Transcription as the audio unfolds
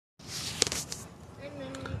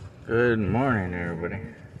Good morning, everybody.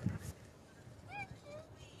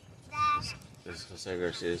 This is Jose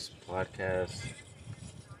Garcia's podcast,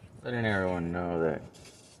 letting everyone know that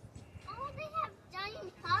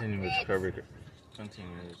continuous recovery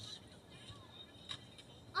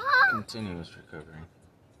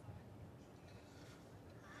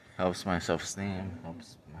helps my self-esteem,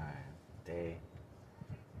 helps my day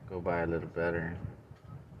go by a little better,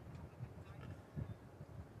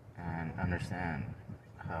 and understand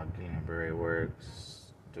how Guillain-Barré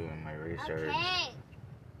works, doing my research,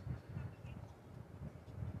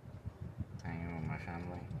 hanging with my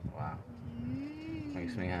family. Wow,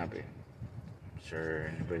 makes me happy. I'm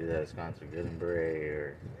sure anybody that's gone through Guillain-Barré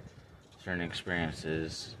or certain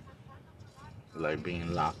experiences, like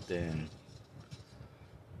being locked in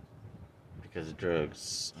because of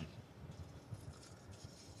drugs.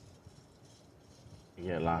 You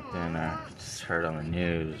get locked in. I just heard on the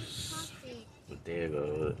news a day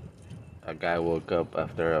ago, a guy woke up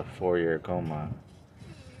after a 4-year coma,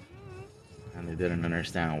 and they didn't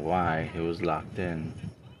understand why he was locked in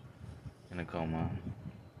a coma.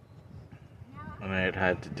 And it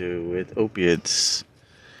had to do with opiates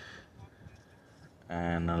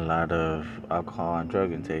and a lot of alcohol and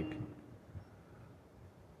drug intake.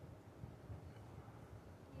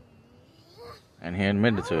 And he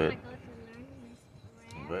admitted to it.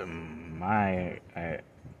 But my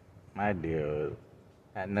deal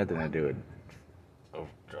had nothing to do with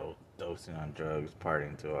dosing on drugs,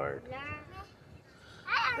 partying too hard.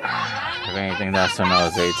 If anything, that's when I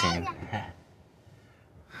was 18.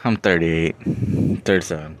 I'm 38.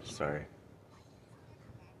 37, sorry.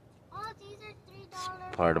 It's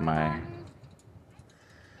part of my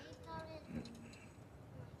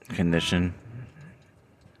condition.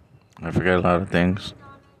 I forget a lot of things.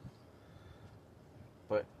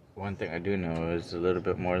 But one thing I do know is a little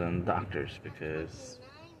bit more than the doctors, because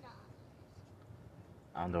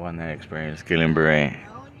I'm the one that experienced Guillain-Barré.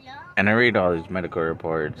 And I read all these medical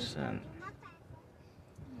reports and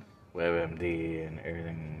WebMD and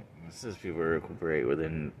everything. It says people recuperate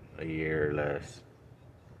within a year or less.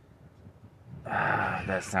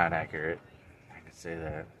 That's not accurate. I can say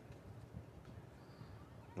that.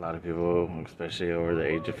 A lot of people, especially over the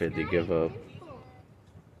age of 50, give up.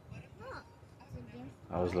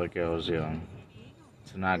 I was lucky I was young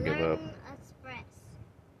to not give up.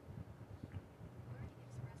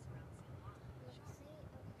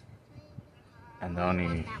 And the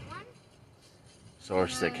only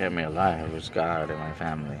source that kept me alive was God and my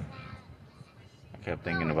family. I kept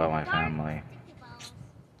thinking about my family.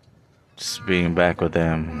 Just being back with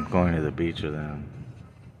them, going to the beach with them.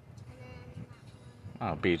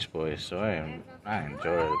 I'm a beach boy, so I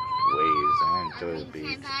enjoy the waves, I enjoy the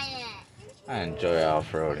beach. I enjoy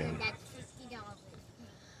off-roading.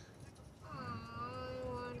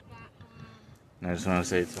 And I just want to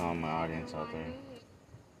say to all my audience out there,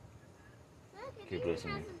 keep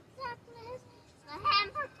listening.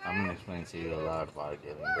 I'm going to explain to you a lot about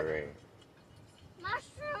Guillain-Barré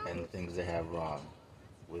and things they have wrong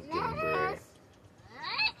with Guillain-Barré.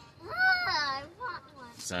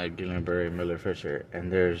 Beside Guillain-Barré, Miller-Fisher,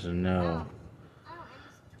 and there's no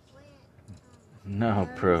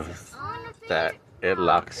proof that it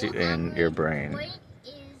locks you in your brain.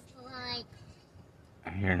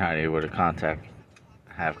 You're not able to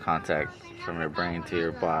have contact from your brain to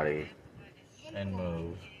your body and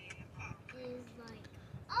move.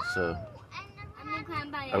 So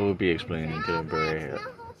I will be explaining Guillain-Barré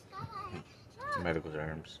medical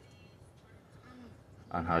terms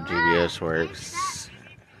on how GBS works.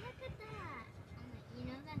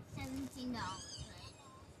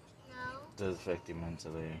 It does affect you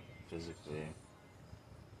mentally, physically,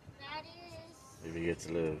 if you get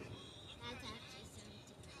to live.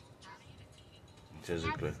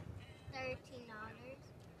 Physically,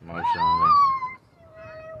 emotionally.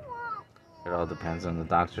 It all depends on the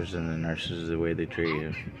doctors and the nurses, the way they treat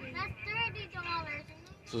you.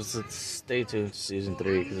 So stay tuned to season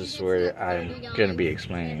 3, because this is where I'm going to be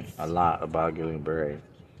explaining a lot about Guillain-Barré,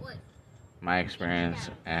 my experience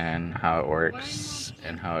and how it works,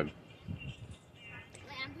 and how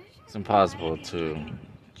it's impossible to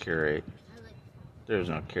cure it. There's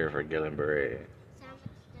no cure for Guillain-Barré,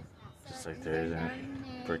 just like there isn't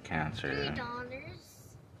for cancer.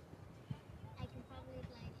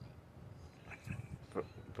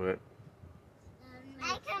 But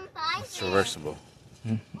it's reversible.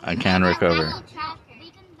 I can recover,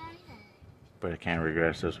 but it can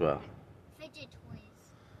regress as well.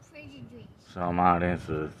 So I'm audience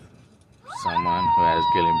with someone who has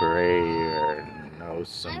Guillain-Barré or knows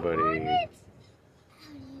somebody,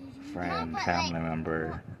 friend, family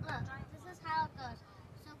member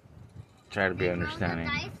try to be understanding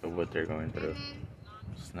of what they're going through.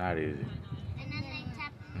 It's not easy. And then they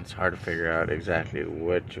tap. It's hard to figure out exactly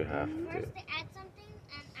what you have to do First they add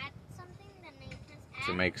something, then they press add.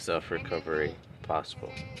 to make self-recovery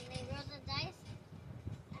possible. And then they roll the dice,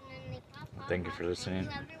 and then they pop. Thank you for listening.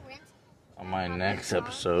 Whoever wins. On my next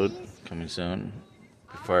episode, coming soon,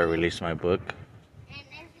 before I release my book, And if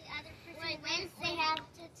the other person wins, they have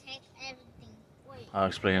to take everything. Wait. I'll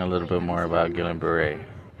explain a little bit more about Guillain-Barré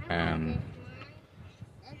and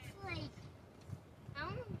It's like, I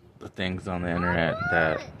don't know. the things on the internet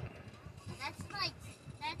that That's like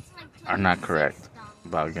are not correct $26.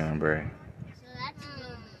 about Guillain-Barré. So that's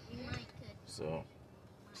good. You might could. So,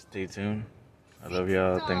 stay tuned. I love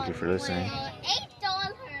y'all. Thank you for listening.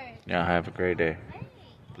 $8. Y'all have a great day.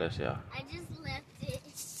 Bless y'all.